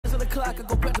clock, I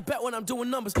go back to back when I'm doing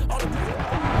numbers. Today,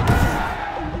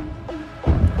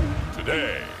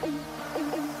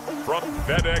 from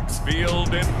FedEx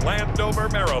Field in Landover,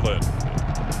 Maryland,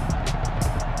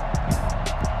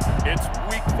 it's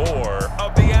Week 4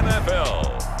 of the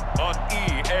NFL on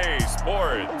EA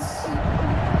Sports.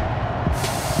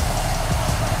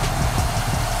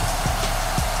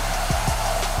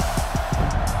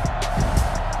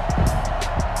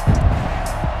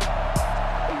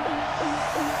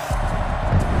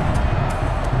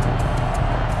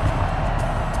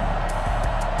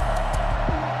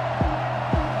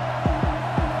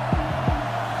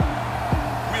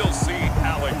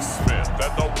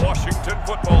 Washington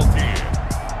football team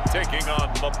taking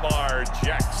on Lamar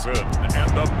Jackson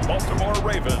and the Baltimore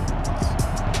Ravens.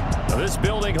 Now, this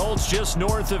building holds just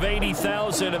north of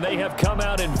 80,000, and they have come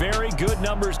out in very good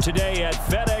numbers today at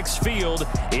FedEx Field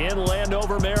in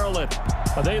Landover, Maryland.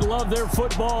 They love their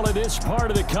football in this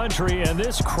part of the country, and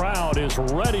this crowd is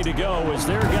ready to go as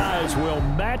their guys will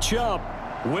match up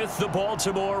with the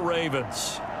Baltimore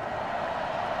Ravens.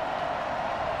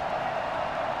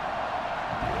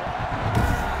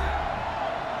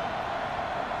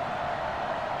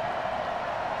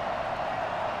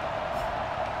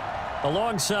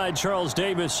 Alongside Charles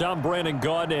Davis, I'm Brandon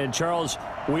Gaudin. And Charles,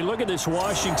 we look at this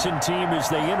Washington team as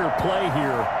they interplay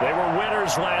here. They were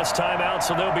winners last time out,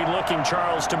 so they'll be looking,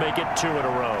 Charles, to make it 2 in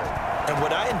a row. And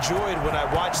what I enjoyed when I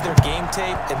watched their game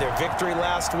tape and their victory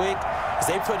last week is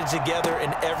they put it together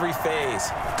in every phase.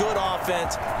 Good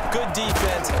offense, good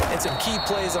defense, and some key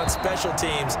plays on special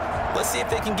teams. Let's see if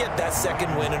they can get that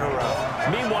second win in a row.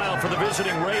 Meanwhile, for the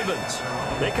visiting Ravens,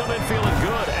 they come in feeling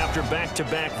good after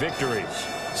back-to-back victories.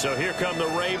 So here come the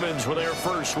Ravens with their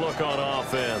first look on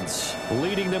offense.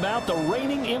 Leading them out, the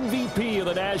reigning MVP of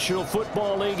the National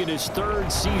Football League in his 3rd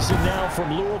season now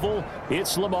from Louisville,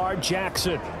 it's Lamar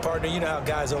Jackson. Partner, you know how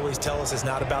guys always tell us it's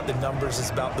not about the numbers, it's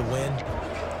about the win.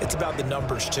 It's about the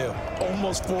numbers, too.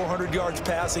 Almost 400 yards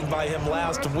passing by him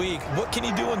last week. What can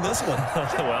he do in this one?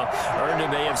 Well, earned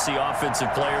him AFC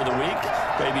Offensive Player of the Week.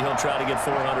 Maybe he'll try to get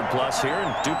 400-plus here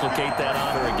and duplicate that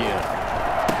honor again.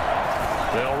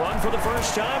 They'll run for the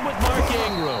first time with Mark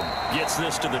Ingram. Gets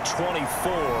this to the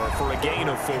 24 for a gain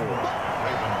of 4.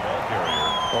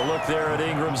 A look there at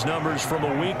Ingram's numbers from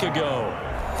a week ago.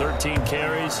 13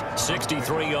 carries,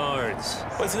 63 yards.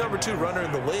 Well, he's the #2 runner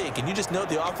in the league, and you just know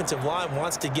the offensive line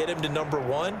wants to get him to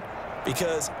 #1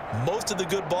 because most of the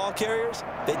good ball carriers,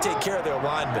 they take care of their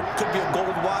linemen. Could be a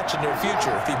gold watch in their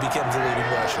future if he becomes a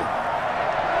leading rusher.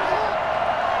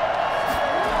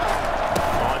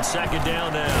 On second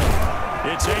down now.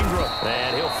 It's Ingram,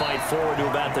 and he'll fight forward to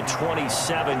about the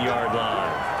 27-yard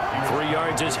line. 3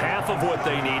 yards is half of what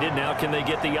they needed. Now can they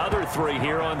get the other 3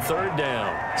 here on 3rd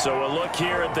down? So a look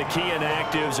here at the key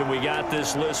inactives, and we got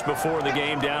this list before the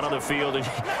game down on the field. And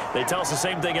they tell us the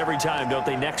same thing every time, don't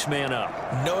they? Next man up.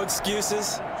 No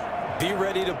excuses. Be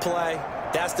ready to play.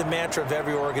 That's the mantra of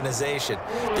every organization.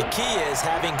 The key is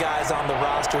having guys on the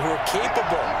roster who are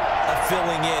capable of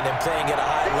filling in and playing at a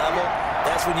high level.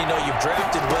 That's when you know you've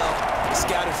drafted well,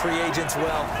 scouted free agents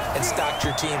well, and stocked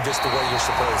your team just the way you're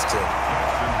supposed to.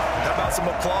 How about some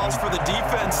applause for the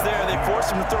defense there? They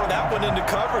forced him to throw that one into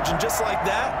coverage, and just like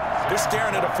that, they're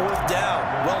staring at a 4th down.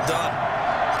 Well done.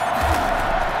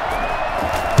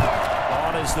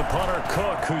 On is the punter,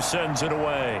 Cook, who sends it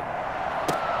away.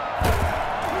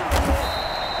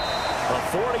 A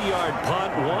 40-yard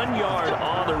punt, 1 yard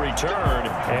on the return,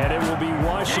 and it will be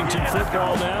Washington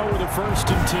football now with a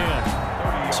 1st and 10.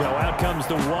 So out comes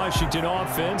the Washington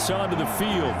offense onto the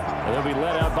field. And they'll be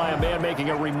led out by a man making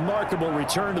a remarkable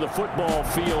return to the football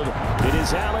field. It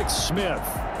is Alex Smith.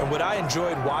 And what I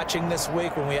enjoyed watching this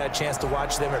week when we had a chance to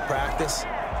watch them at practice,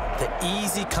 the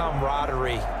easy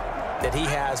camaraderie that he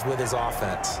has with his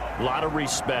offense. A lot of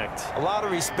respect. A lot of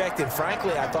respect, and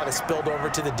frankly, I thought it spilled over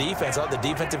to the defense. All the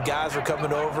defensive guys were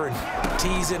coming over and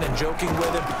teasing and joking with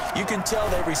him. You can tell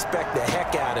they respect the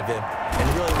heck out of him and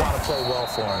really want to play well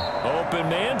for him. Open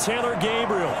man, Taylor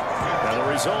Gabriel. Now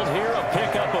the result here, a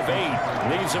pickup of 8.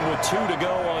 Leaves him with 2 to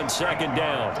go on 2nd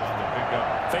down.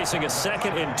 Facing a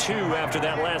 2nd and 2 after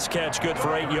that last catch, good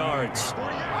for 8 yards.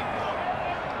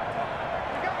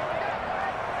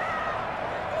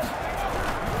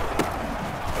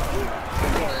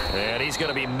 And he's going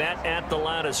to be met at the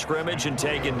line of scrimmage and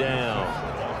taken down.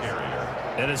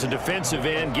 And as a defensive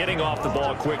end, getting off the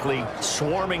ball quickly,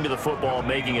 swarming to the football,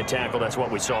 making a tackle, that's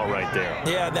what we saw right there.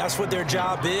 Yeah, that's what their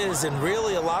job is. And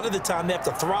really, a lot of the time, they have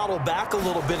to throttle back a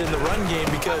little bit in the run game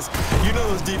because you know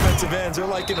those defensive ends, they're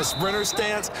like in a sprinter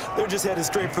stance. They're just headed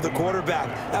straight for the quarterback.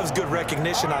 That was good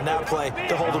recognition on that play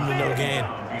to hold them to no gain.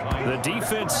 The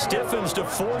defense stiffens to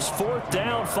force fourth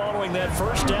down following that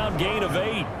first down gain of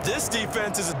 8. This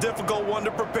defense is a difficult one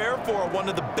to prepare for, one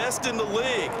of the best in the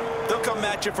league. They'll come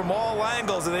at you from all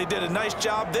angles, and they did a nice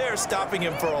job there stopping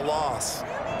him for a loss.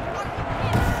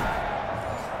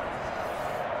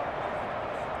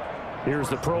 Here's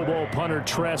the Pro Bowl punter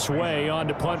Tress Way on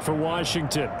to punt for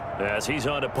Washington. As he's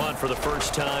on to punt for the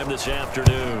first time this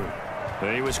afternoon.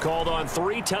 He was called on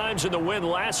 3 times in the win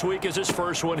last week as his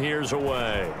first one here's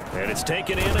away. And it's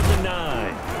taken in at the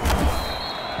 9.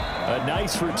 A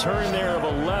nice return there of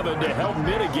 11 to help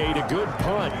mitigate a good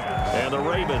punt. And the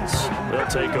Ravens, they'll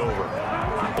take over.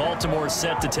 Baltimore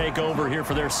set to take over here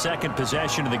for their second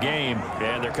possession of the game.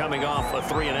 And they're coming off a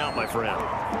 3-and-out, my friend.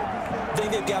 I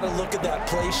think they've got to look at that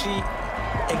play sheet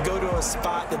and go to a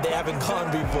spot that they haven't gone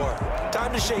before.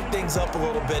 Time to shake things up a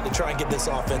little bit to try and get this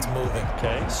offense moving.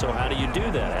 Okay, so how do you do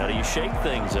that? How do you shake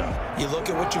things up? You look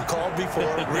at what you called before,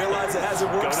 realize it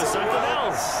hasn't worked Go to something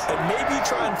else. and maybe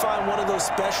try and find one of those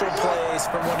special plays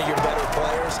from one of your better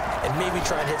players, and maybe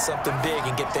try and hit something big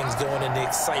and get things going in the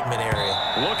excitement area.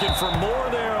 Looking for more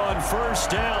there on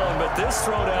first down, but this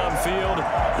throw downfield,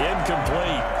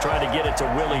 incomplete. Trying to get it to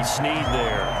Willie Snead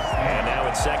there. And now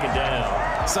it's second down.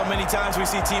 So many times we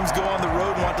see teams go on the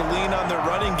road and want to lean on their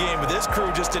running game, but this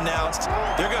crew just announced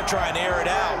they're going to try and air it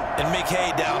out and make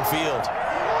hay downfield.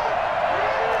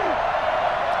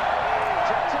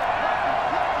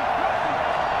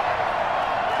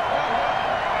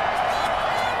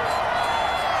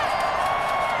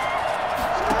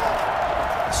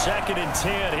 Second and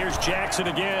 10. Here's Jackson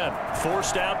again.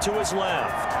 Forced out to his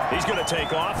left. He's going to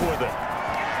take off with it.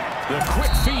 The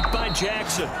quick feet by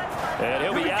Jackson. And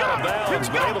he'll be out of bounds,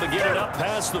 but able to get it up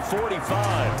past the 45.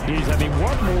 I mean,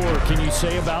 what more can you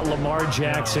say about Lamar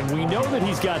Jackson? We know that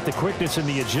he's got the quickness and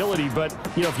the agility, but,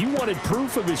 you know, if you wanted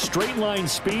proof of his straight line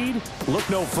speed, look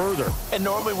no further. And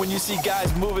normally when you see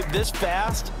guys move it this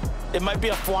fast, it might be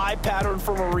a fly pattern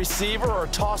from a receiver or a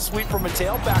toss sweep from a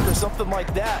tailback or something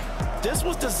like that. This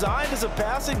was designed as a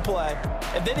passing play,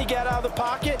 and then he got out of the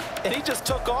pocket, and he just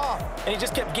took off, and he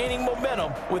just kept gaining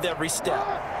momentum with every step.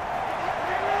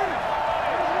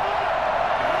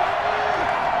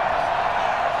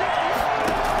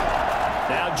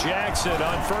 Now Jackson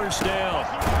on first down.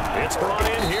 It's brought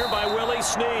in here by Willie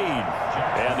Snead.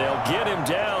 And they'll get him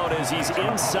down as he's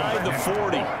inside the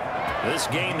 40. This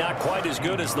gain not quite as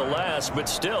good as the last, but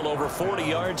still over 40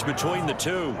 yards between the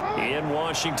two. In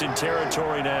Washington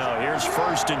territory now. Here's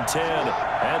first and 10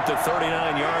 at the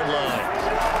 39-yard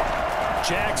line.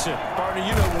 Jackson. Partner,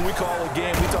 you know when we call a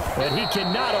game, we talk. And he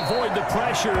cannot avoid the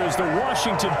pressure as the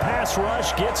Washington pass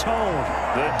rush gets home.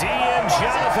 The DN,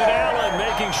 Jonathan Allen,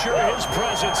 making sure his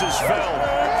presence is felt.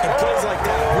 And plays like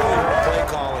that really hurt play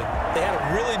calling. They had a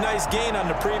really nice gain on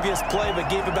the previous play, but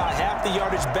gave about half the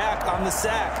yardage back on the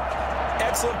sack.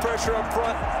 Excellent pressure up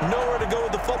front, nowhere to go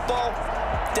with the football.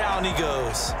 Down he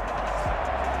goes.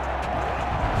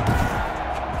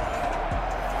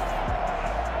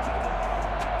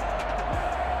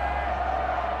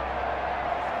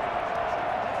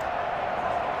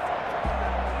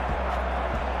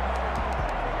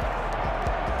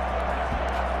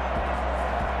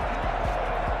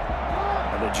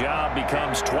 And the job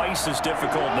becomes twice as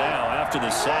difficult now. After the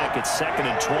sack, it's second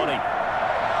and 20.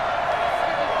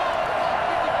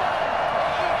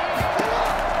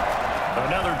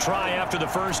 Another try after the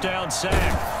first down sack.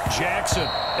 Jackson,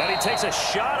 and he takes a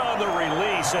shot on the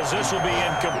release as this will be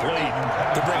incomplete.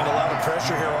 They're bringing a lot of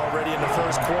pressure here already in the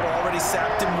first quarter. Already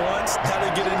sacked him once. Now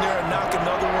they get in there and knock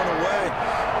another one away.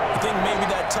 I think maybe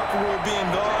that Tucker rule being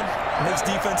gone makes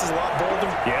defenses a lot bolder.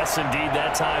 Yes, indeed.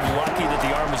 That time, lucky that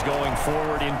the arm is going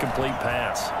forward. Incomplete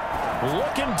pass.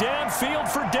 Looking downfield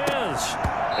for Dez.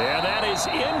 And that is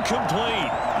incomplete.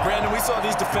 Brandon, we saw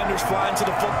these defenders flying to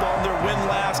the football in their win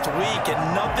last week, and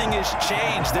nothing has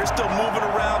changed. They're still moving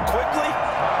around quickly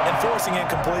and forcing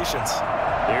incompletions.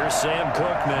 Here's Sam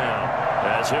Cook now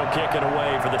as he'll kick it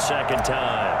away for the second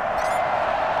time.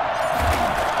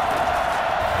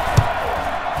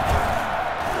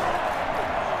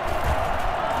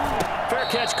 Fair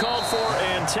catch called for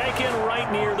and taken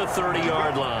right near the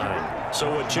 30-yard line.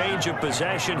 So a change of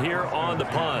possession here on the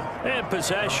punt. And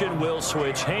possession will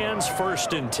switch hands,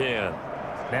 first and 10.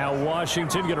 Now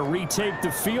Washington going to retake the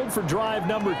field for drive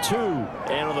number 2.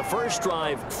 And on the first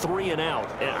drive, 3 and out.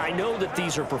 And I know that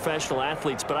these are professional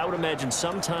athletes, but I would imagine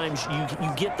sometimes you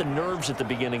get the nerves at the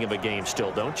beginning of a game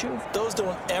still, don't you? Those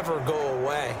don't ever go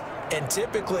away. And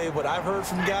typically what I've heard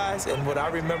from guys and what I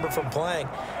remember from playing,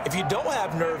 if you don't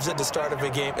have nerves at the start of a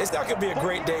game, it's not going to be a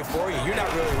great day for you. You're not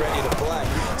really ready to play.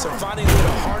 So finding a way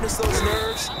to harness those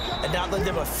nerves and not let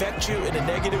them affect you in a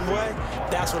negative way,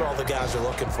 that's what all the guys are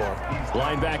looking for.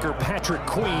 Linebacker Patrick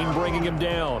Queen bringing him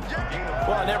down.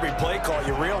 Well, on every play call,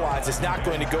 you realize it's not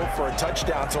going to go for a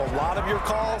touchdown, so a lot of your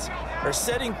calls are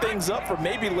setting things up for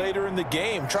maybe later in the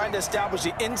game, trying to establish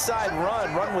the inside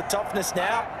run with toughness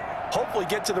now, hopefully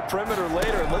get to the perimeter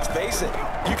later, and let's face it,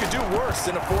 you could do worse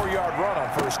than a 4-yard run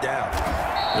on first down.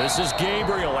 This is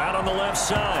Gabriel out on the left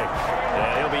side.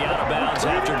 He'll be out of bounds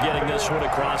after getting this one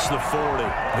across the 40.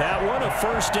 That one, a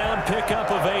first down pickup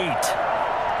of 8.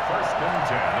 First and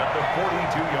 10 at the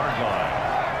 42-yard line.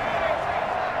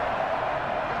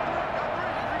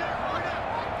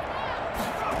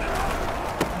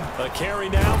 A carry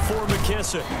now for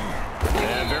McKissick.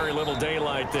 And very little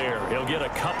daylight there. He'll get a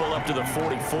couple up to the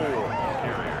 44.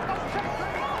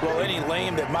 Well, any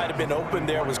lane that might have been open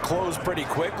there was closed pretty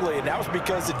quickly, and that was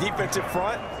because the defensive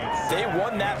front, they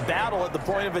won that battle at the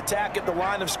point of attack at the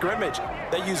line of scrimmage.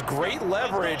 They used great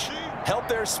leverage, held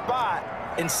their spot,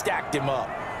 and stacked him up.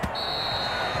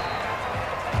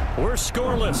 We're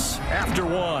scoreless after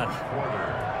one.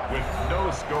 With no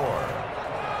score.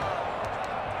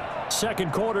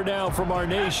 Second quarter now from our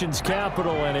nation's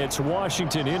capital, and it's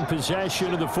Washington in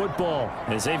possession of the football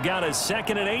as they've got a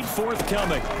 2nd and 8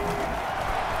 forthcoming.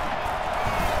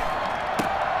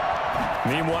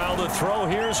 Meanwhile, the throw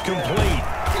here is complete.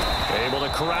 Able to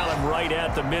corral him right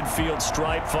at the midfield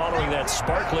stripe following that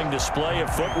sparkling display of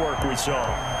footwork we saw.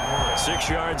 6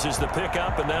 yards is the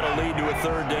pickup, and that'll lead to a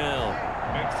 3rd down.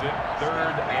 Makes it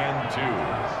 3rd and 2.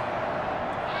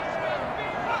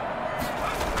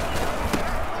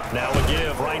 Now a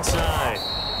give right side.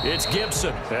 It's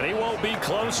Gibson, and he won't be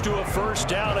close to a first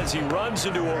down as he runs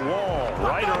into a wall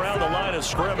right around the line of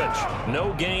scrimmage.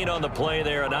 No gain on the play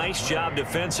there. A nice job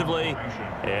defensively,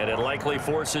 and it likely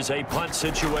forces a punt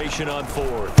situation on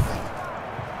 4th.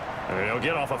 And he'll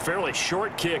get off a fairly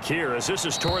short kick here as this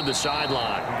is toward the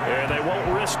sideline. And they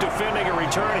won't risk defending a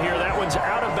return here. That one's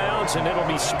out of bounds, and it'll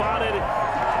be spotted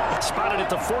at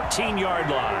the 14-yard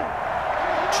line.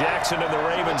 Jackson and the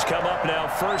Ravens come up now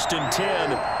 1st and 10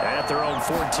 at their own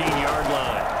 14-yard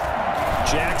line.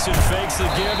 Jackson fakes the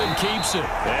give and keeps it.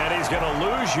 And he's going to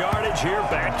lose yardage here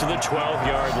back to the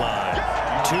 12-yard line.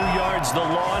 2 yards the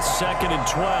loss, 2nd and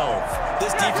 12.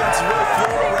 This defense is really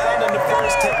throwing around in the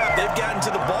first half. They've gotten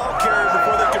to the ball carrier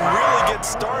before they can really get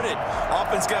started.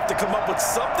 Offense going to have to come up with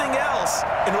something else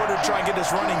in order to try and get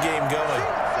this running game going.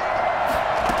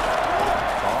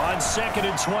 2nd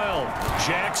and 12.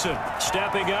 Jackson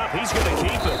stepping up. He's going to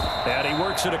keep it. And he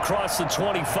works it across the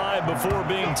 25 before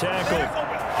being tackled.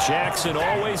 Jackson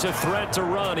always a threat to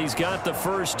run. He's got the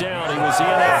first down. He was the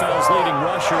NFL's leading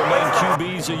rusher among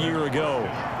QBs a year ago.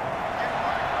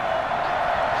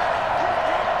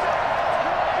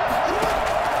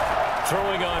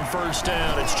 Throwing on first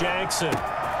down, it's Jackson.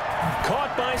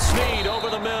 Caught by Snead over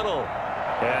the middle.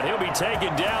 And he'll be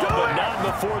taken down, but not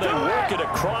before they work it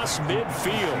across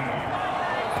midfield.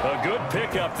 A good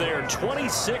pickup there,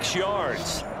 26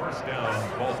 yards.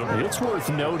 It's worth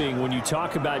noting when you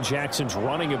talk about Jackson's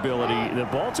running ability, the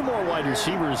Baltimore wide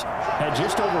receivers had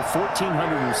just over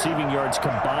 1,400 receiving yards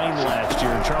combined last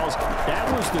year. And Charles, that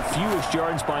was the fewest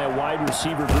yards by a wide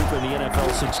receiver group in the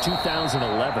NFL since 2011.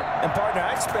 And partner,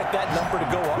 I expect that number to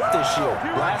go up this year.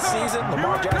 Last season,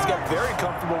 Lamar Jackson got very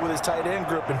comfortable with his tight end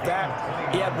group. In fact,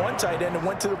 he had one tight end and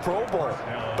went to the Pro Bowl.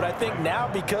 But I think now,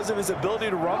 because of his ability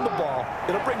to run the ball,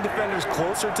 it'll bring defenders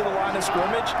closer to the line of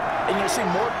scrimmage, and you'll see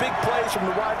more big plays from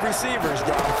the wide receivers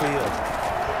downfield.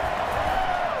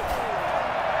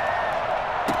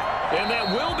 And that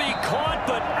will be caught,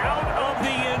 but out of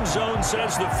the end zone,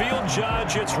 says the field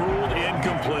judge. It's ruled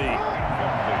incomplete.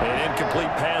 An incomplete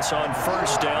pass on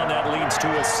first down. That leads to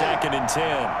a 2nd and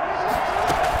 10.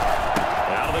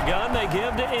 Out of the gun, they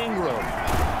give to Ingram.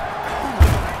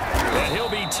 And he'll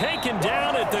be taken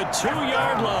down at the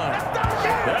 2-yard line.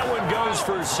 That one goes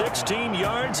for 16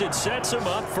 yards. It sets him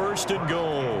up 1st and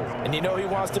goal. And you know he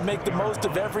wants to make the most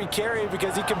of every carry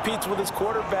because he competes with his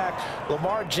quarterback,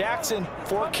 Lamar Jackson,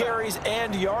 4 carries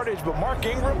and yardage. But Mark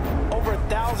Ingram, over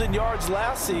 1,000 yards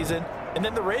last season. And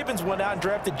then the Ravens went out and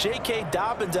drafted J.K.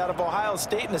 Dobbins out of Ohio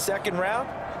State in the 2nd round.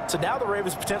 So now the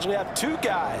Ravens potentially have 2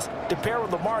 guys to pair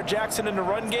with Lamar Jackson in the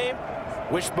run game.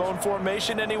 Wishbone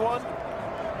formation, anyone?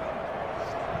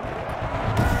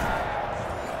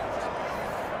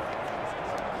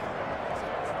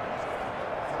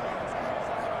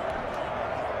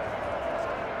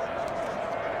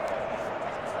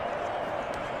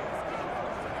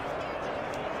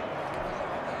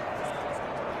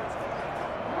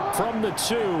 from the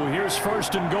 2. Here's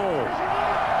 1st and goal.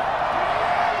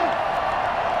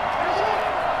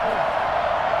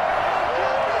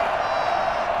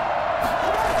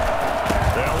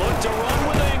 They'll look to run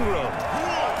with Ingram.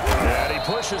 And he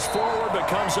pushes forward but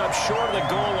comes up short of the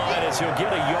goal line as he'll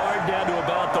get a yard down to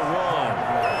about the 1.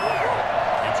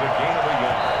 It's a gain of a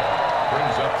yard.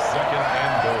 Brings up 2nd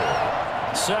and goal.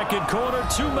 2nd quarter,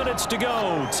 2 minutes to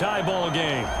go. Tie ball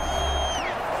game.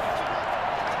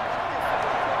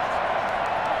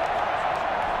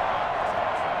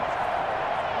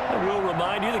 We'll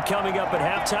remind you that coming up at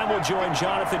halftime, we'll join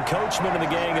Jonathan Coachman and the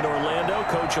gang in Orlando.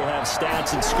 Coach will have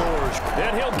stats and scores.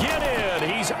 And he'll get in.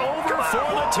 He's over for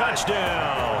the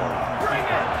touchdown.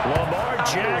 Lamar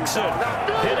Jackson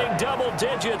hitting double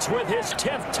digits with his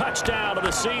 10th touchdown of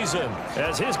the season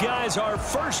as his guys are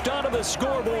first onto the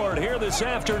scoreboard here this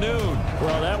afternoon.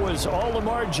 Well, that was all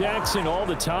Lamar Jackson all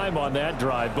the time on that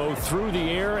drive, both through the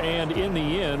air and in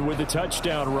the end with the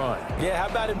touchdown run. Yeah, how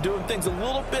about him doing things a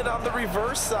little bit on the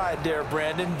reverse side there,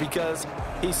 Brandon, because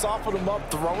he softened him up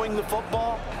throwing the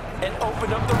football and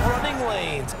opened up the running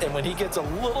lanes. And when he gets a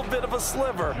little bit of a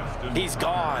sliver, he's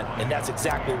gone. And that's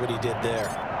exactly what he did there.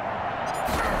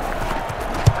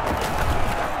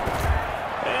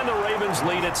 And the Ravens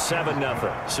lead at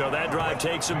 7-0. So that drive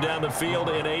takes them down the field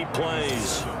in 8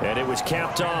 plays. And it was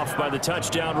capped off by the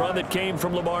touchdown run that came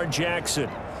from Lamar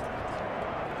Jackson.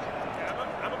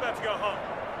 I'm about to go home.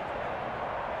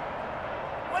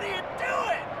 What are you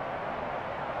doing?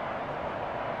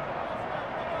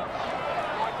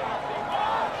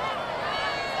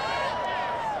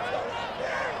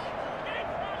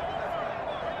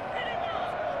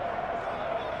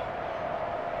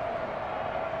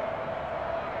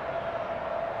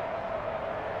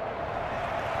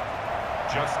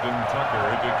 Justin Tucker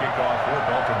to kick off for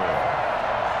Baltimore.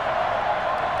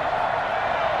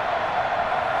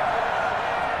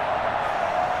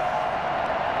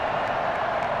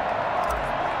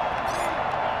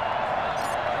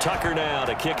 Tucker now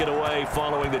to kick it away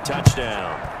following the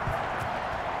touchdown.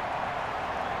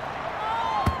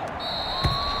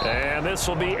 And this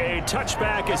will be a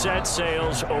touchback as that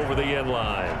sails over the end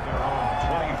line.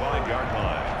 25-yard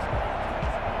line.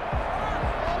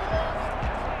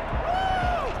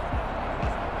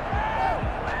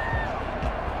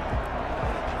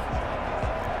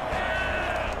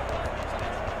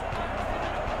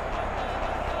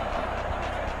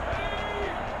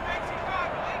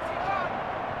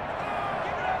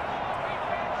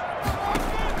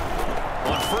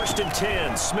 On 1st and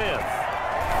 10, Smith.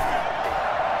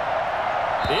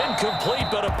 Incomplete,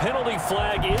 but a penalty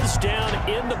flag is down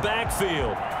in the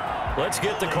backfield. Let's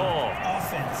get the call.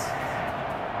 Offense.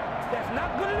 That's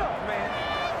not good enough, man.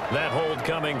 That hold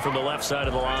coming from the left side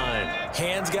of the line.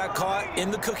 Hands got caught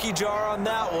in the cookie jar on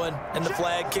that one, and the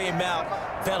flag came out.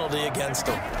 Penalty against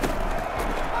him.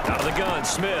 Out of the gun,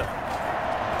 Smith.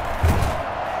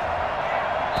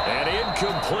 And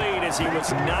incomplete as he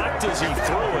was knocked as he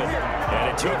threw it. And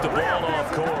it took the ball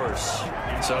off course.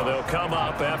 So they'll come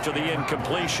up after the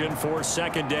incompletion for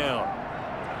 2nd down.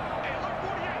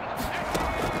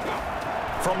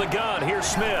 From the gun, here's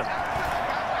Smith.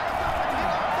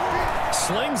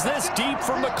 Slings this deep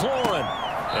from McLaurin.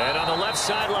 And on the left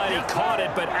sideline, he caught it,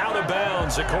 but out of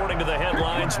bounds, according to the head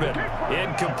linesman.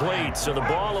 Incomplete, so the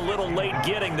ball a little late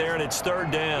getting there, and it's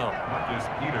 3rd down. Marcus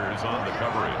Peters on the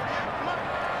coverage.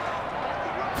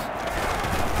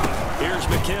 Here's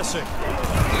McKissick.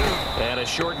 And a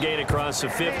short gain across the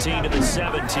 15 to the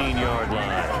 17-yard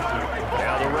line.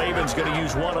 Now the Ravens going to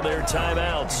use one of their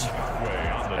timeouts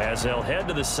as they'll head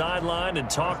to the sideline and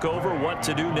talk over what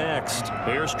to do next.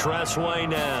 Here's Tressway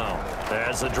now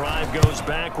as the drive goes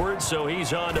backwards, so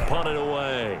he's on to punt it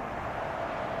away.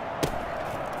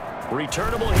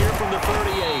 Returnable here from the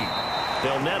 38.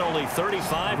 They'll net only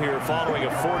 35 here following a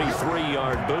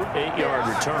 43-yard boot, 8-yard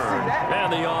return.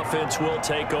 And the offense will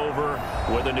take over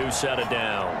with a new set of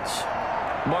downs.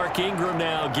 Mark Ingram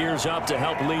now gears up to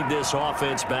help lead this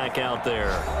offense back out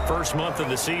there. First month of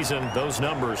the season, those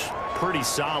numbers pretty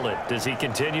solid. Does he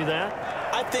continue that?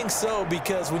 I think so,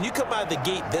 because when you come out of the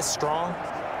gate this strong,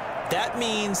 that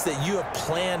means that you have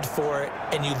planned for it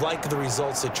and you like the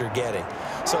results that you're getting.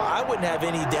 So I wouldn't have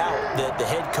any doubt that the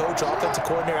head coach, offensive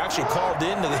coordinator, actually called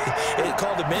him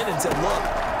in and said, look,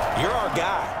 you're our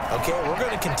guy, okay? We're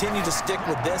going to continue to stick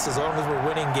with this as long as we're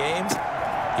winning games.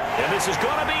 And this is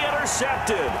going to be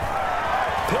intercepted.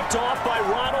 Picked off by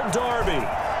Ronald Darby.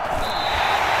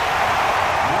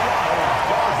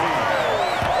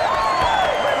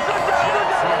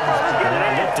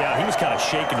 He was kind of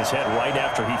shaking his head right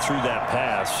after he threw that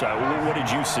pass. What did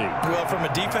you see? Well, from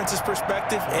a defense's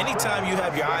perspective, anytime you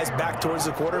have your eyes back towards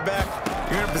the quarterback,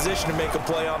 you're in a position to make a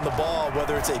play on the ball,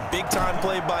 whether it's a big-time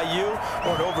play by you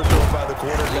or an overthrow by the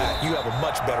quarterback. You have a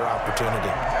much better opportunity.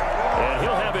 And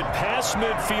he'll have it past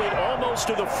midfield almost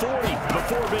to the 40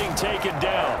 before being taken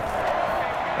down.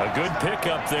 A good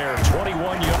pickup there,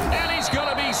 21 yards. And he's going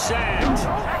to be sacked.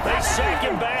 They sack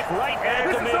him back right at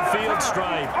the midfield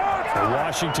stripe.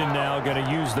 Washington now going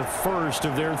to use the first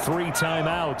of their 3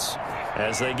 timeouts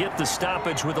as they get the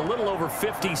stoppage with a little over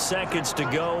 50 seconds to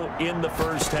go in the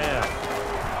first half.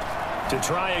 To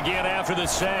try again after the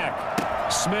sack.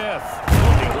 Smith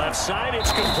looking left side.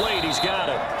 It's complete. He's got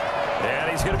it. And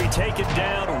he's going to be taken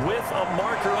down with a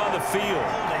marker on the field.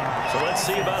 So let's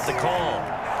see about the call.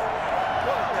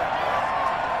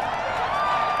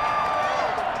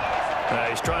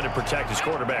 He's trying to protect his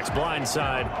quarterback's blind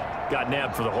side. Got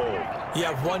nabbed for the hold. You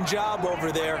have one job over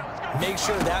there. Make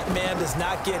sure that man does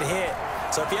not get hit.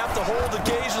 So if you have to hold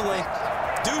occasionally,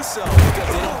 do so, because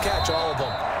they don't catch all of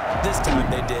them. This time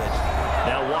they did.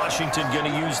 Now Washington going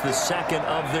to use the second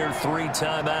of their 3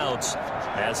 timeouts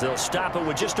as they'll stop it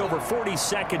with just over 40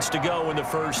 seconds to go in the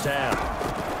first half.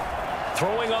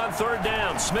 Throwing on 3rd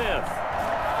down, Smith.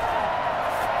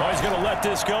 Oh, he's going to let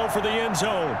this go for the end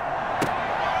zone.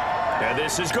 And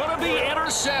this is going to be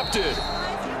intercepted.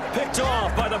 Picked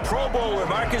off by the Pro Bowler,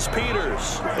 Marcus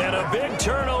Peters. And a big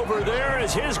turnover there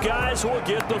as his guys will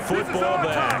get the football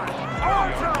back.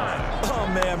 Oh,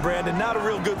 man, Brandon, not a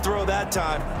real good throw that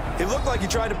time. It looked like he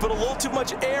tried to put a little too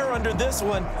much air under this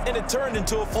one, and it turned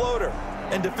into a floater.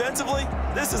 And defensively,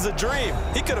 this is a dream.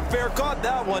 He could have fair caught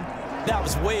that one. That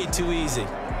was way too easy.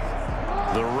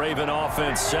 The Raven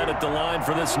offense set at the line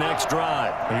for this next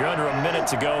drive. You're under a minute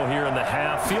to go here in the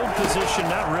half. Field position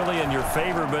not really in your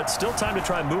favor, but still time to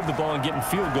try and move the ball and get in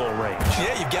field goal range.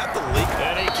 Yeah, you got the lead.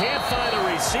 And he can't find a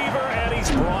receiver, and he's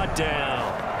brought down.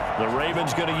 The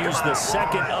Ravens going to use the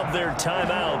second of their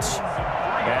timeouts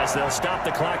as they'll stop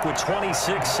the clock with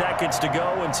 26 seconds to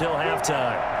go until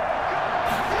halftime.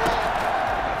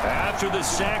 After the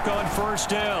sack on 1st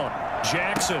down,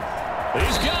 Jackson.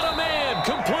 He's got a man,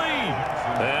 complete.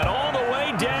 And all the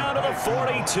way down to the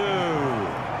 42.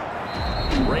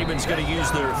 Ravens going to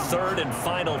use their 3rd and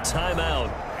final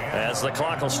timeout as the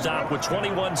clock will stop with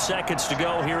 21 seconds to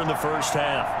go here in the first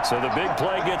half. So the big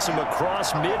play gets him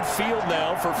across midfield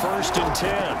now for 1st and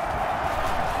 10.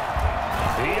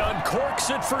 He uncorks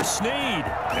it for Snead.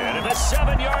 And at the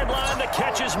 7-yard line, the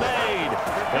catch is made.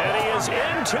 And he is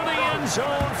into the end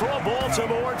zone for a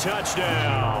Baltimore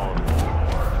touchdown.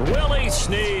 Willie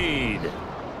Snead.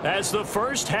 As the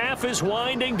first half is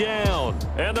winding down,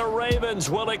 and the Ravens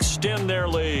will extend their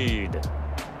lead.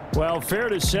 Well, fair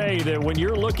to say that when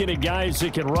you're looking at guys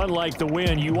that can run like the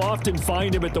wind, you often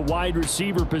find them at the wide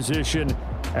receiver position,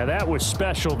 and that was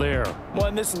special there. Well,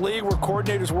 in this league where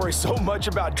coordinators worry so much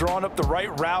about drawing up the right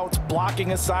routes,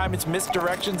 blocking assignments,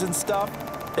 misdirections and stuff,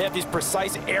 they have these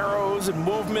precise arrows and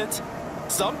movements.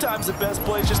 Sometimes the best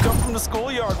plays just come from the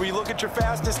schoolyard where you look at your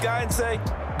fastest guy and say,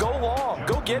 go long,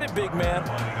 go get it, big man.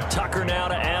 Tucker now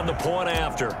to add the point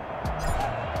after.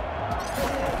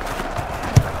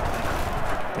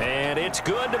 And it's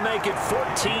good to make it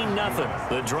 14-0.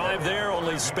 The drive there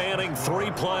only spanning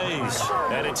 3 plays.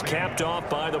 And it's capped off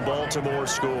by the Baltimore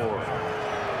score.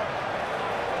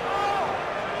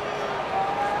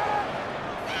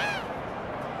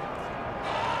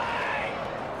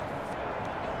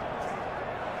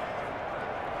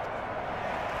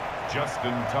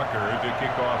 Justin Tucker to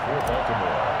kick off for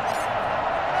Baltimore.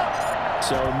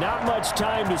 So not much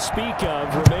time to speak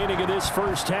of remaining in this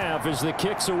first half as the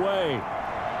kick's away.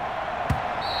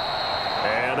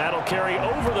 And that'll carry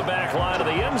over the back line of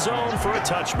the end zone for a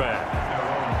touchback.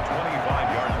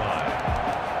 25-yard line.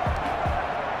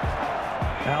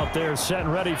 Out there set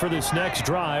and ready for this next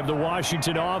drive, the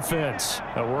Washington offense.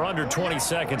 We're under 20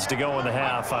 seconds to go in the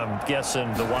half. I'm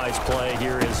guessing the wise play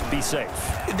here is be safe.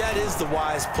 That is the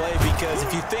wise play, because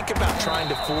if you think about trying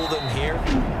to fool them here,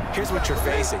 here's what you're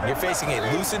facing. You're facing a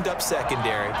loosened up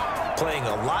secondary, playing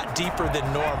a lot deeper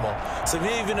than normal. So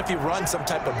even if you run some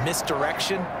type of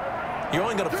misdirection, you're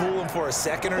only going to fool them for a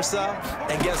second or so.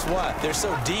 And guess what? They're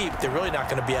so deep, they're really not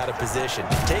going to be out of position.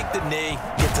 Take the knee,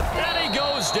 get to... And he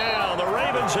goes down. The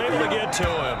Ravens able to get to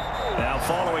him. Now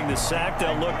following the sack,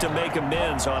 they'll look to make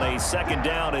amends on a 2nd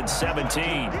down and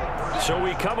 17. So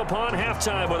we come upon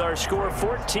halftime with our score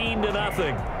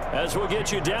 14-0. As we'll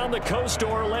get you down the coast to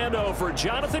Orlando for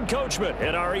Jonathan Coachman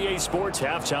at our EA Sports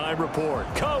Halftime Report.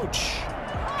 Coach.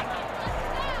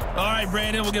 All right,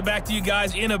 Brandon, we'll get back to you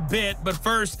guys in a bit. But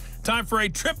first, time for a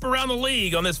trip around the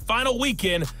league on this final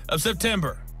weekend of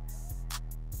September.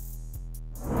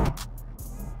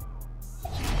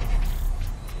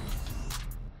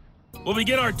 We'll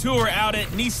begin our tour out at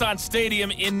Nissan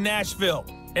Stadium in Nashville.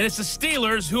 And it's the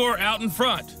Steelers who are out in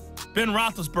front. Ben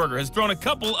Roethlisberger has thrown a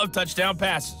couple of touchdown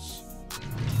passes.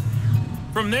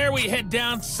 From there, we head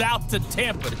down south to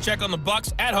Tampa to check on the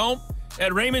Bucs at home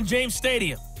at Raymond James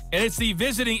Stadium. And it's the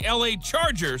visiting LA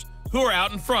Chargers who are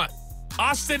out in front.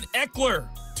 Austin Eckler,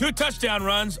 2 touchdown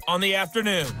runs on the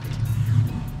afternoon.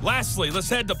 Lastly, let's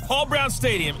head to Paul Brown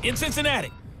Stadium in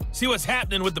Cincinnati. See what's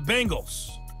happening with the Bengals.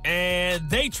 And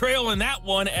they trail in that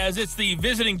one as it's the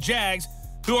visiting Jags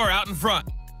who are out in front.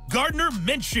 Gardner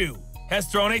Minshew has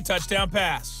thrown a touchdown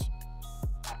pass.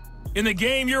 In the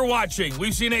game you're watching,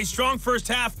 we've seen a strong first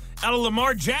half out of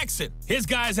Lamar Jackson. His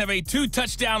guys have a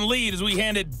 2-touchdown lead as we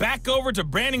hand it back over to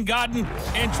Brandon Godden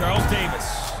and Charles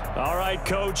Davis. All right,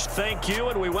 Coach, thank you,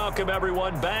 and we welcome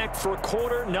everyone back for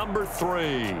quarter number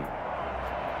 3.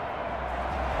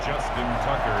 Justin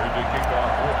Tucker to kick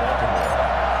off for Baltimore.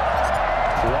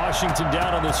 Washington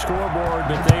down on the scoreboard,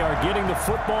 but they are getting the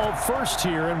football first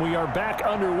here, and we are back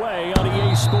underway on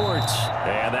EA Sports.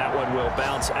 And that one will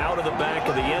bounce out of the back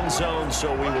of the end zone,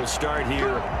 so we will start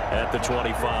here at the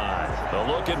 25. A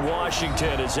look at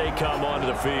Washington as they come onto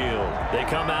the field. They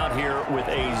come out here with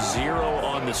a 0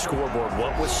 on the scoreboard.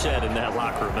 What was said in that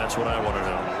locker room? That's what I want to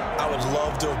know. I would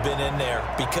love to have been in there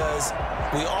because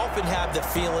we often have the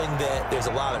feeling that there's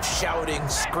a lot of shouting,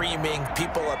 screaming,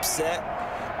 people upset.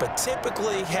 But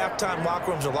typically, halftime locker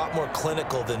rooms are a lot more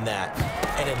clinical than that.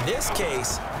 And in this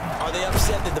case, are they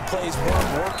upset that the plays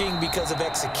weren't working because of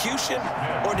execution?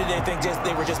 Or did they think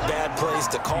they were just bad plays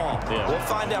to call? Yeah. We'll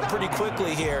find out pretty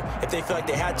quickly here if they feel like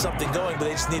they had something going, but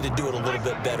they just need to do it a little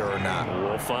bit better or not.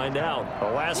 We'll find out. The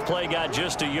last play got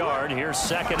just a yard. Here's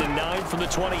 2nd and 9 from the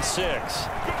 26.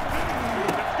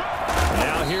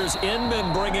 Now here's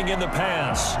Inman bringing in the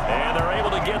pass. And they're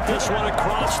able to get this one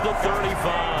across the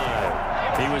 35.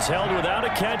 He was held without a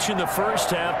catch in the first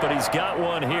half, but he's got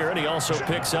one here, and he also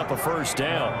picks up a first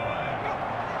down.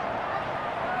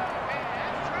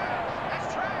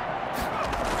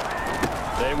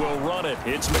 They will run it.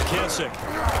 It's McKissick.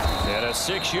 And a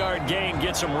 6-yard gain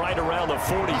gets him right around the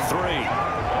 43.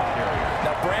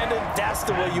 Now, Brandon, that's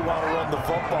the way you want to run the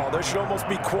football. There should almost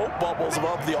be quote bubbles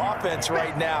above the offense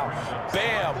right now.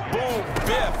 Bam, boom,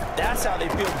 biff. That's how they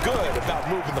feel good about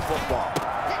moving the football.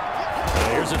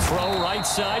 Here's a throw right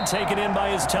side, taken in by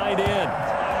his tight end.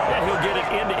 And he'll get it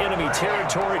into enemy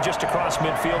territory just across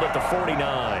midfield at the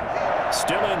 49.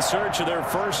 Still in search of their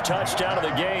first touchdown of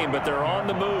the game, but they're on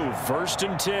the move. 1st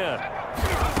and 10.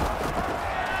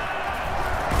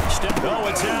 Oh,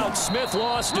 it's out. Smith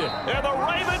lost it. And the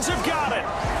Ravens have got it.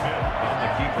 Smith on the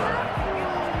keeper.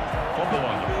 Fumble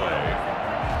on the play.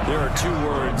 There are 2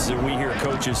 words that we hear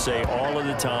coaches say all of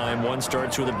the time. One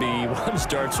starts with a B, one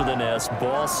starts with an S.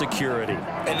 Ball security.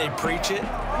 And they preach it.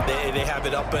 They have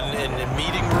it up in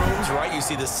meeting rooms, right? You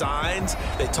see the signs.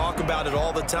 They talk about it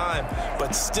all the time.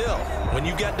 But still, when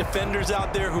you got defenders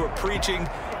out there who are preaching,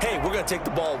 hey, we're going to take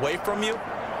the ball away from you,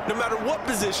 no matter what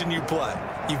position you play,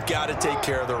 you've got to take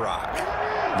care of the rock.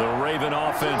 The Raven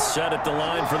offense set at the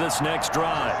line for this next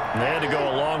drive. They had to go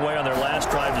a long way on their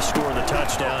last drive to score the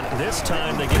touchdown. This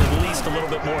time they get at least a little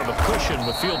bit more of a cushion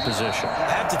with field position.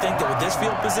 I have to think that with this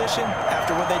field position,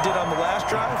 after what they did on the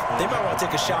last drive, they might want to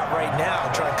take a shot right now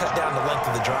and try and cut down the length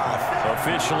of the drive.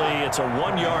 Officially, it's a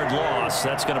 1-yard loss.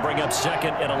 That's going to bring up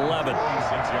 2nd and 11.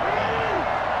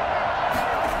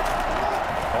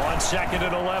 On 2nd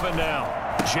and 11 now.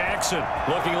 Jackson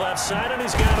looking left side, and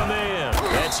he's got him in.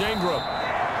 That's Ingram.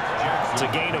 It's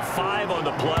a gain of 5 on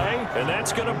the play, and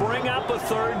that's going to bring up a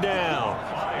 3rd down.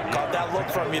 Caught that look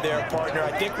from you there, partner.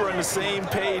 I think we're on the same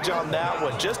page on that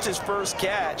one. Just his first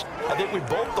catch. I think we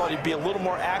both thought he'd be a little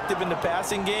more active in the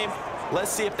passing game.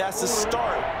 Let's see if that's the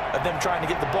start of them trying to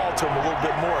get the ball to him a little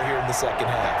bit more here in the second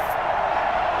half.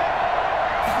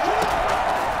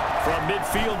 From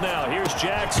midfield now, here's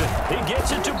Jackson. He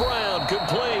gets it to Brown,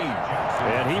 complete.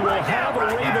 And he will have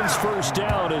a Ravens first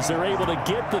down as they're able to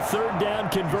get the 3rd down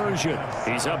conversion.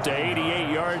 He's up to 88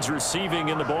 yards receiving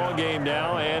in the ballgame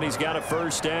now, and he's got a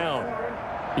first down.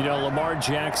 You know, Lamar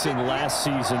Jackson last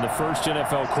season, the first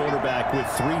NFL quarterback with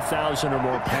 3,000 or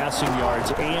more passing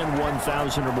yards and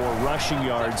 1,000 or more rushing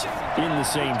yards in the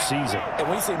same season. And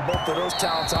we've seen both of those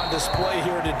talents on display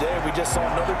here today. We just saw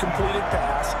another completed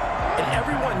pass. And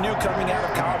everyone knew coming out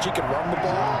of college he could run the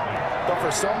ball. But for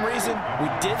some reason,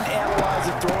 we didn't analyze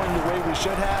it throwing the way we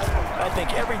should have. I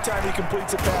think every time he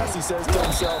completes a pass, he says to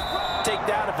himself, take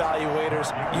that,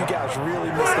 evaluators. You guys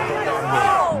really missed the boat on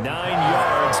me. 9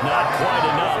 yards, not quite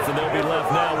enough, and they'll be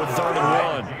left now with 3rd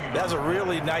and 1. That's a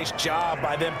really nice job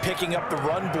by them picking up the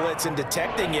run blitz and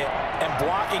detecting it and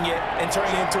blocking it and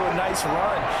turning it into a nice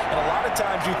run. And a lot of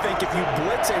times you think if you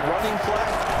blitz a running play,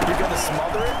 you're going to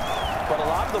smother it. But a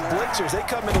lot of the blitzers, they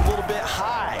come in a little bit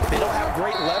high. They don't have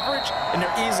great leverage, and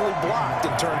they're easily blocked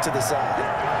and turned to the side.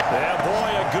 Yeah,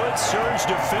 boy, a good surge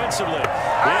defensively.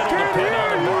 It'll depend on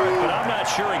the mark, but I'm not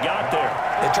sure he got there.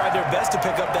 They tried their best to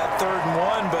pick up that 3rd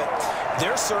and 1, but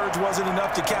their surge wasn't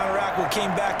enough to counteract what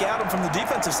came back at them from the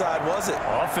defensive side, was it?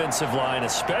 Offensive line,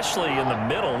 especially in the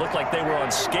middle, looked like they were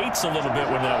on skates a little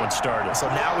bit when that one started. So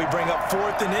now we bring up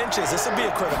 4th and inches. This will be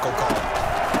a critical call.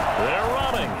 They're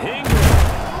running. Ingram.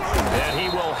 And he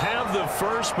will have the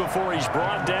first before he's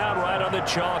brought down right on the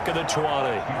chalk of the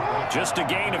 20. Just a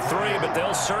gain of 3, but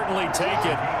they'll certainly take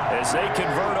it as they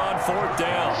convert on 4th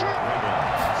down.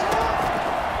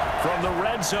 From the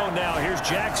red zone now, here's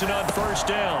Jackson on 1st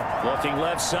down. Looking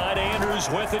left side, Andrews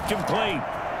with it complete.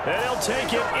 And he'll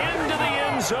take it into the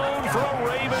end zone for a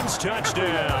Ravens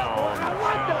touchdown.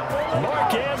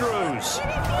 Mark Andrews,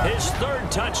 his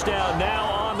 3rd touchdown now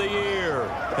on the year.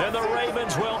 And the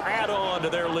Ravens will add on to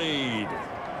their lead.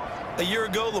 A year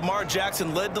ago, Lamar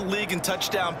Jackson led the league in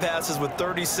touchdown passes with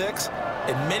 36,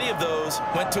 and many of those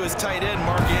went to his tight end,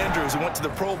 Mark Andrews, who went to the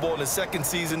Pro Bowl in his 2nd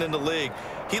season in the league.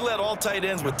 He led all tight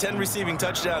ends with 10 receiving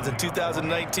touchdowns in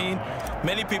 2019.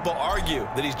 Many people argue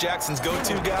that he's Jackson's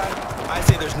go-to guy. I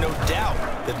say there's no doubt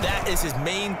that that is his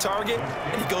main target,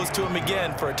 and he goes to him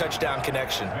again for a touchdown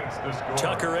connection.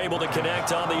 Tucker able to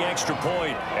connect on the extra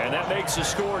point, and that makes the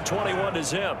score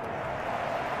 21-0.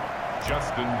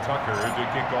 Justin Tucker to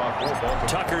kick off for Baltimore.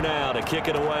 Tucker now to kick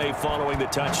it away following the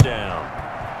touchdown.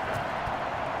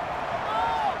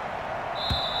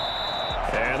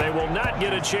 And they will not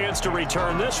get a chance to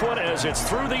return this one as it's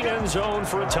through the end zone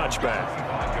for a touchback.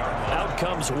 Out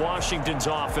comes Washington's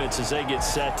offense as they get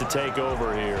set to take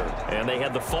over here. And they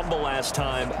had the fumble last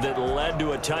time that led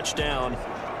to a touchdown.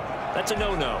 That's a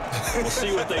no-no. We'll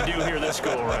see what they do here this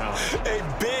go-around. A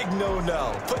big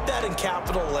no-no. Put that in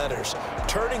capital letters.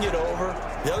 Turning it over,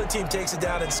 the other team takes it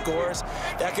down and scores.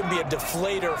 That can be a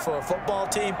deflator for a football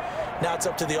team. Now it's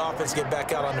up to the offense to get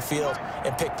back out on the field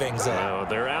and pick things up. Well,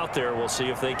 they're out there. We'll see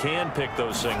if they can pick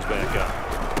those things back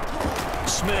up.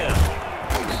 Smith.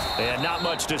 And not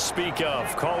much to speak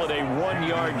of. Call it a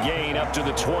 1-yard gain up to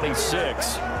the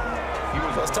 26.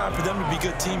 Well, it's time for them to be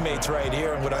good teammates right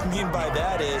here, and what I mean by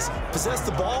that is possess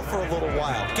the ball for a little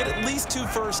while, get at least 2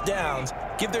 first downs,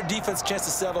 give their defense a chance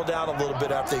to settle down a little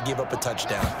bit after they give up a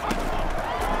touchdown.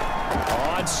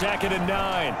 On 2nd and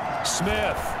 9,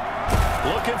 Smith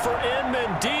looking for Inman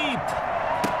deep.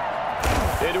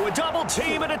 Into a double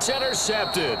team, and it's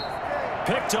intercepted.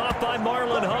 Picked off by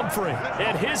Marlon Humphrey,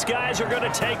 and his guys are going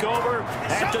to take over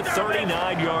at the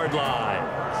 39-yard line.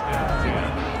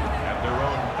 At their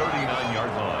own 39-yard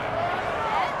line.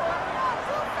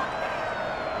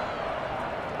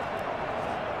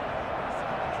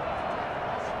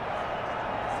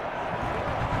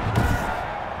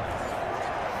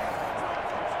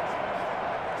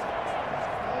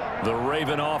 The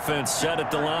Raven offense set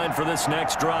at the line for this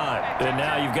next drive. And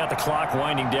now you've got the clock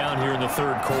winding down here in the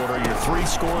 3rd quarter. Your 3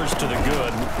 scores to the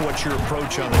good. What's your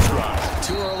approach on this drive?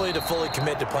 Too early to fully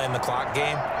commit to playing the clock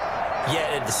game.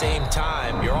 Yet at the same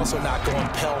time, you're also not going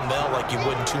pell-mell like you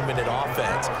would in 2-minute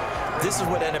offense. This is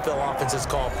what NFL offenses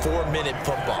call 4-minute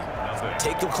football.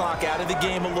 Take the clock out of the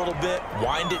game a little bit,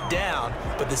 wind it down,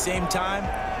 but at the same time,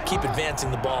 keep advancing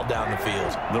the ball down the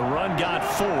field. The run got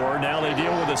 4. Now they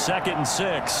deal with a 2nd and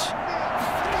 6.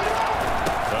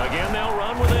 Again, they'll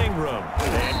run with Ingram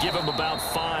and give him about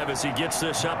 5 as he gets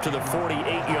this up to the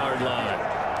 48-yard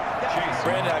line.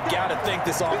 Brandon, I've got to think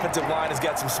this offensive line has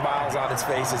got some smiles on its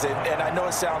faces. And I know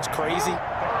it sounds crazy,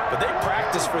 but they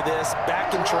practiced for this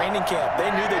back in training camp. They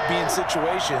knew they'd be in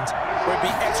situations where it'd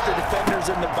be extra defenders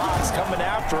in the box coming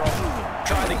after them,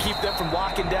 trying to keep them from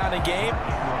locking down a game.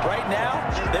 Right now,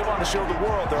 they want to show the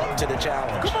world they're up to the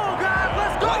challenge. Come on, guys,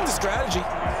 let's go. I like the strategy.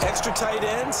 Extra tight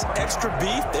ends, extra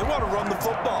beef. They want to run the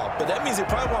football, but that means they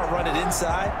probably want to run it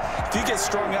inside. If you get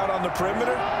strung out on the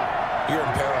perimeter, you're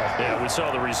in peril. Yeah, we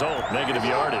saw the result, negative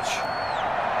yardage.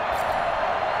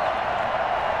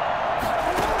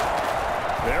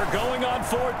 They're going on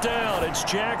 4th down. It's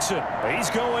Jackson. He's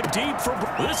going deep for...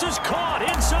 This is caught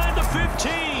inside the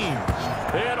 15.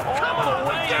 And all the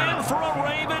way in for a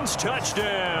Ravens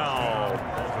touchdown.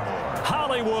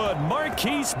 Hollywood,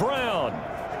 Marquise Brown.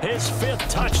 His 5th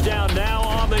touchdown now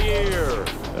on the year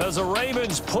as the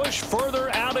Ravens push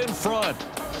further out in front.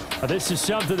 This is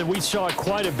something that we saw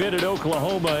quite a bit at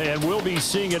Oklahoma, and we'll be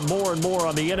seeing it more and more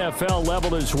on the NFL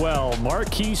level as well.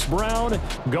 Marquise Brown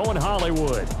going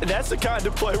Hollywood. And that's the kind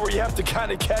of play where you have to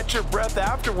kind of catch your breath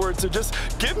afterwards. So just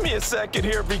give me a second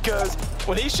here, because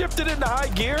when he shifted into high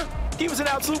gear, he was an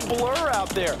absolute blur out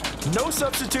there. No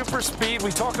substitute for speed. We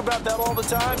talk about that all the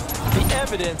time. The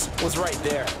evidence was right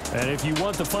there. And if you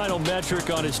want the final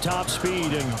metric on his top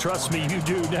speed, and trust me, you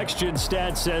do, Next Gen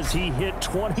Stats says he hit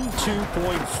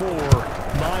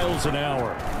 22.4 miles an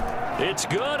hour. It's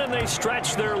good, and they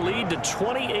stretch their lead to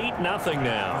 28-0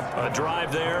 now. A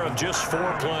drive there of just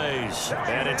 4 plays.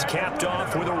 And it's capped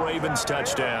off with a Ravens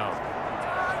touchdown.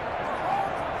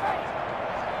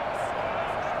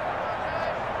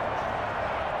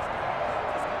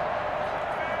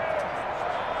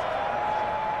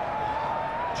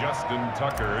 Justin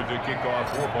Tucker to kick off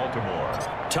for Baltimore.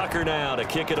 Tucker now to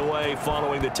kick it away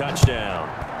following the touchdown.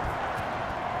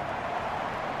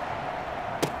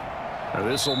 Now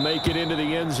this will make it into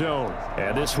the end zone.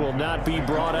 And this will not be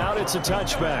brought out. It's a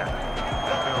touchback.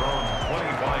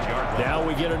 Now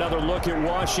we get another look at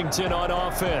Washington on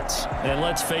offense. And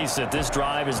let's face it, this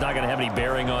drive is not going to have any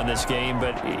bearing on this game,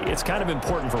 but it's kind of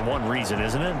important for one reason,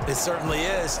 isn't it? It certainly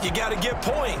is. You got to get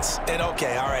points. And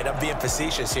okay, all right, I'm being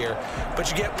facetious here, but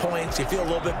you get points, you feel a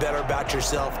little bit better about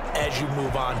yourself as you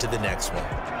move on to the next one.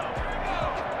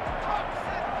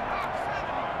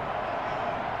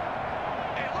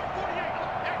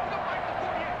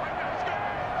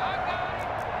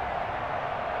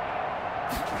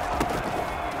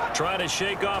 Trying to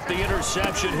shake off the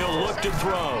interception. He'll look to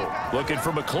throw. Looking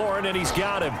for McLaurin, and he's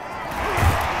got him.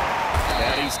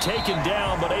 And he's taken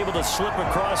down, but able to slip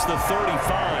across the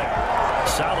 35.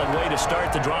 Solid way to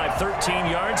start the drive. 13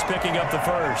 yards, picking up the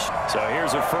first. So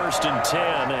here's a 1st and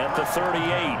 10 at the 38.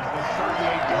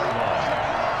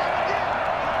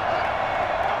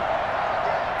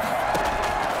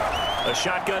 A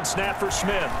shotgun snap for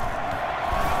Smith.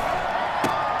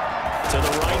 To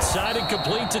the right side and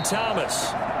complete to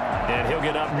Thomas. And he'll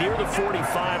get up near the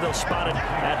 45. They'll spot it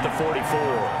at the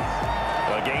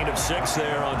 44. A gain of 6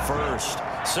 there on first.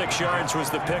 6 yards was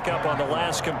the pickup on the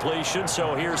last completion,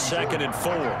 so here's 2nd and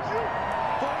 4.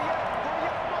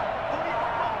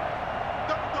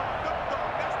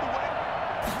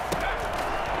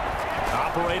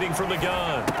 Operating from the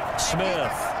gun.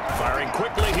 Smith firing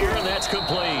quickly here, and that's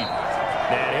complete.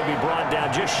 And he'll be brought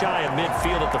down just shy of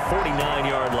midfield at the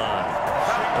 49-yard line.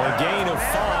 A gain of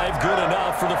 5, good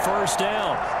enough for the first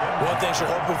down. One thing you're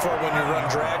hoping for when you run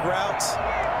drag routes,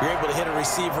 you're able to hit a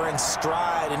receiver in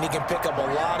stride, and he can pick up a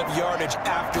lot of yardage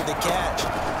after the catch.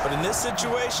 But in this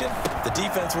situation, the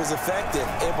defense was effective,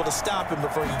 able to stop him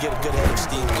before you get a good head of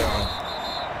steam going.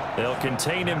 They'll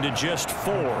contain him to just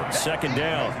 4. 2nd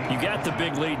down. You got the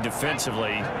big lead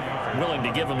defensively. Willing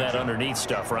to give him that underneath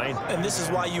stuff, right? And this is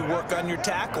why you work on your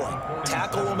tackling.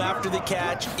 Tackle them after the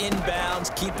catch,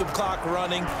 inbounds, keep the clock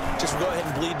running. Just go ahead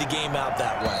and bleed the game out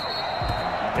that way.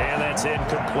 And that's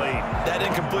incomplete. That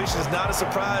incompletion is not a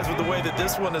surprise with the way that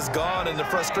this one has gone, and the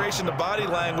frustration, the body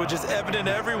language is evident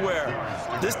everywhere.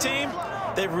 This team,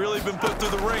 they've really been put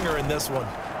through the ringer in this one.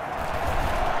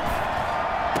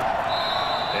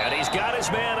 And he's got his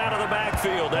man out of the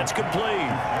backfield. That's complete.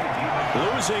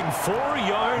 Losing 4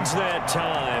 yards that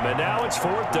time, and now it's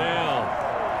 4th down.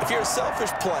 If you're a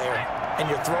selfish player and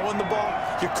you're throwing the ball,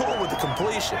 you're cool with the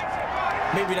completion.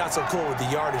 Maybe not so cool with the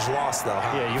yardage loss, though,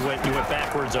 huh? Yeah, you went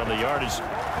backwards on the yardage.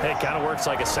 Hey, it kind of works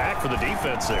like a sack for the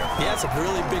defense there. Yeah, it's a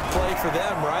really big play for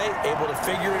them, right? Able to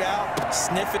figure it out,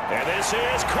 sniff it. And this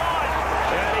is caught,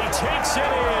 and he takes it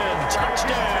in.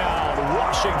 Touchdown,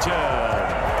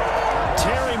 Washington.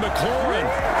 Terry McLaurin,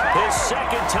 his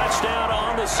 2nd touchdown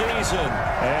on the season.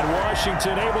 And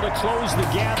Washington able to close the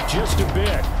gap just a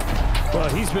bit. Well,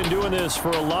 he's been doing this for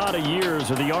a lot of years.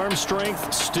 The arm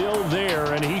strength still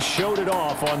there, and he showed it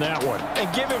off on that one. And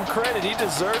give him credit, he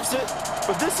deserves it.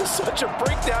 But this is such a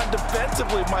breakdown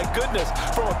defensively, my goodness.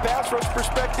 From a pass rush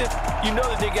perspective, you know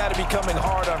that they got to be coming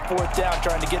hard on 4th down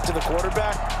trying to get to the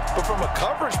quarterback. But from a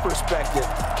coverage perspective,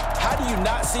 how do you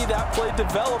not see that play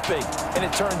developing? And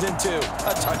it turns into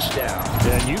a touchdown.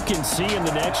 And you can see in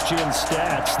the next-gen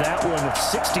stats, that one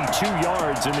 62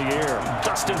 yards in the air.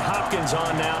 Dustin Hopkins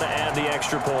on now to add the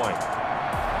extra point.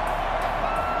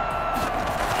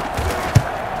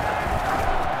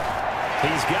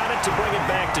 He's got it to bring it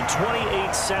back to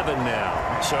 28-7 now.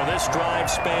 So this drive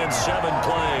spans 7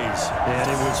 plays. And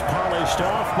it was polished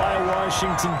off by a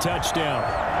Washington touchdown.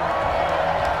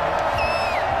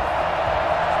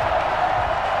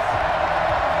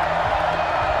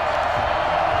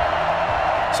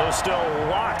 So still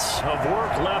lots of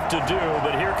work left to do,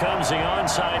 but here comes the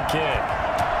onside kick.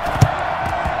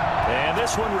 And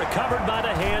this one recovered by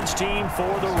the hands team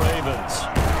for the Ravens.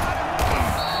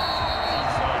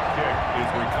 Onside kick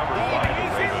is recovered by the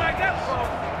Ravens.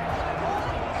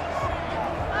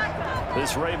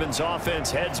 This Ravens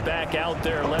offense heads back out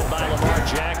there, led by Lamar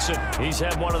Jackson. He's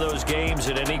had one of those games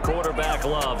that any quarterback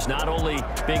loves, not only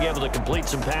being able to complete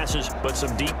some passes, but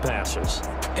some deep passes.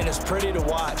 And it's pretty to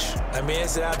watch. I mean,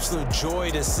 it's an absolute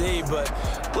joy to see, but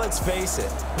let's face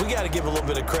it, we got to give a little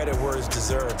bit of credit where it's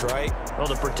deserved, right? Well,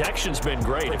 the protection's been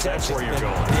great, if that's where you're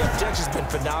going. Yeah, protection's been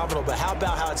phenomenal, but how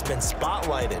about how it's been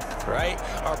spotlighted, right?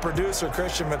 Our producer,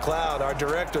 Christian McLeod, our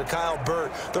director, Kyle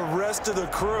Burt, the rest of the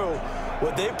crew,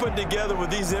 what they put together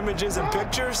with these images and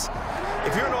pictures,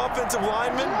 if you're an offensive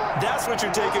lineman, that's what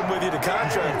you're taking with you to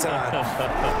contract time.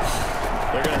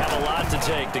 They're going to have a lot to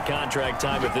take to contract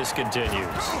time if this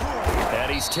continues.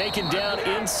 And he's taken down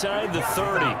inside the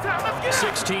 30.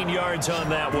 16 yards on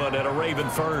that one and a Raven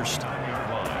first. A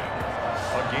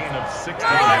gain of 16.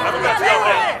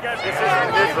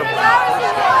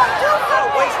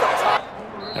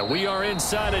 And we are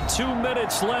inside of 2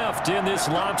 minutes left in this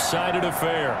lopsided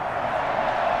affair.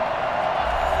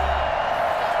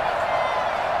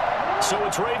 So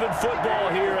it's Raven football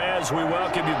here as we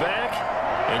welcome you back.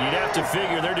 And you'd have to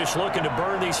figure they're just looking to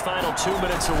burn these final 2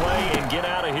 minutes away and get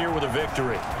out of here with a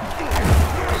victory.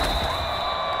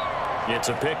 It's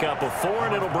a pickup of 4,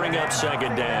 and it'll bring up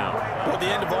second down. Well,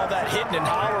 the end of all that hitting and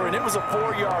hollering, it was a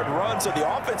 4-yard run, so the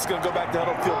offense is going to go back to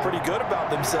huddle and feel pretty good about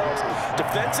themselves.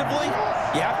 Defensively,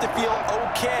 you have to feel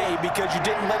okay because you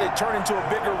didn't let it turn into a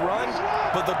bigger run,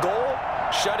 but the goal,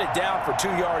 shut it down for 2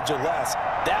 yards or less.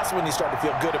 That's when you start to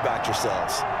feel good about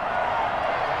yourselves.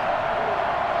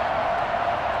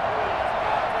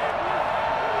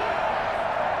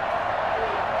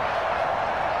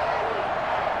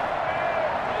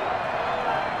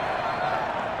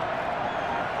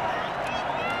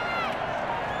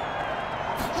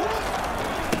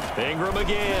 Ingram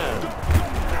again.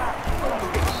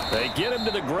 They get him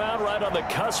to the ground right on the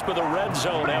cusp of the red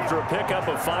zone after a pickup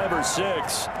of 5 or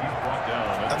 6.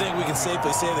 I think we can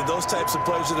safely say that those types of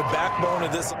players are the backbone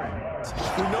of this.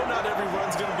 We know not every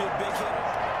run's going to be a big hit.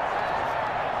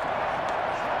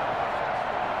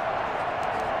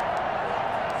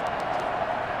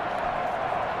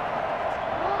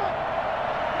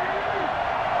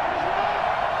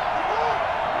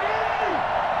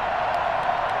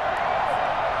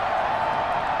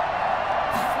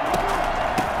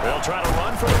 Trying to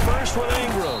run for the first with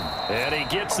Ingram. And he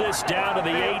gets this down to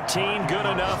the 18. Good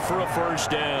enough for a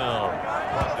first down.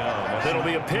 It'll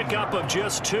be a pickup of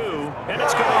just 2, and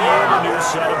it's going to yield a new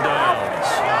set of downs.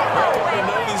 You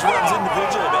know these runs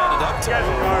individually have added up to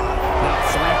Now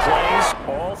 3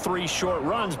 plays, all 3 short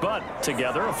runs, but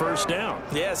together a first down.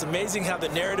 Yeah, it's amazing how the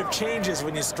narrative changes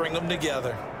when you string them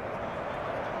together.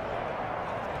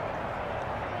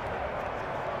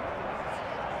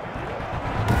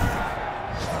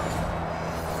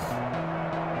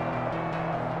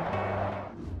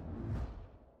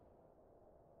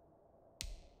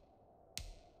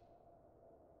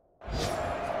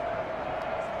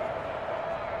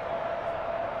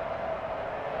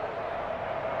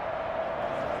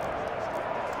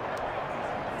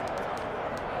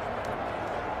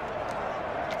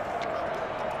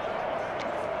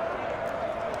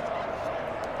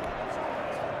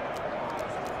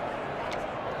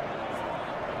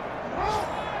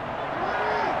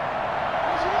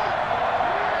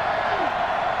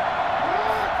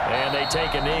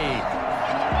 Take a knee.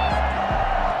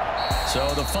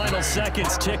 So the final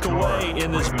seconds tick away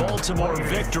in this Baltimore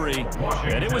victory.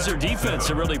 And it was their defense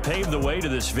that really paved the way to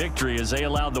this victory as they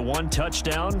allowed the 1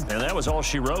 touchdown, and that was all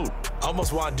she wrote.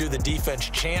 Almost want to do the defense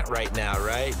chant right now,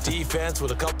 right? Defense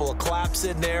with a couple of claps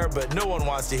in there, but no one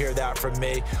wants to hear that from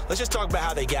me. Let's just talk about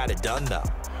how they got it done, though.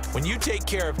 When you take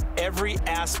care of every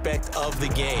aspect of the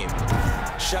game,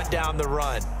 shut down the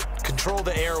run, control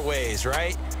the airways,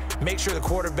 right? Make sure the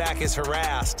quarterback is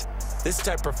harassed. This is the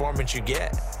type of performance you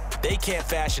get. They can't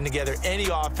fashion together any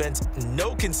offense,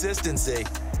 no consistency,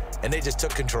 and they just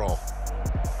took control.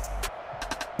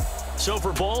 So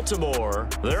for Baltimore,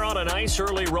 they're on a nice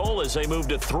early roll as they move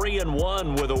to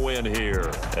 3-1 with a win here.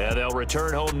 And they'll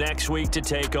return home next week to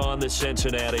take on the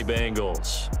Cincinnati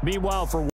Bengals. Meanwhile, for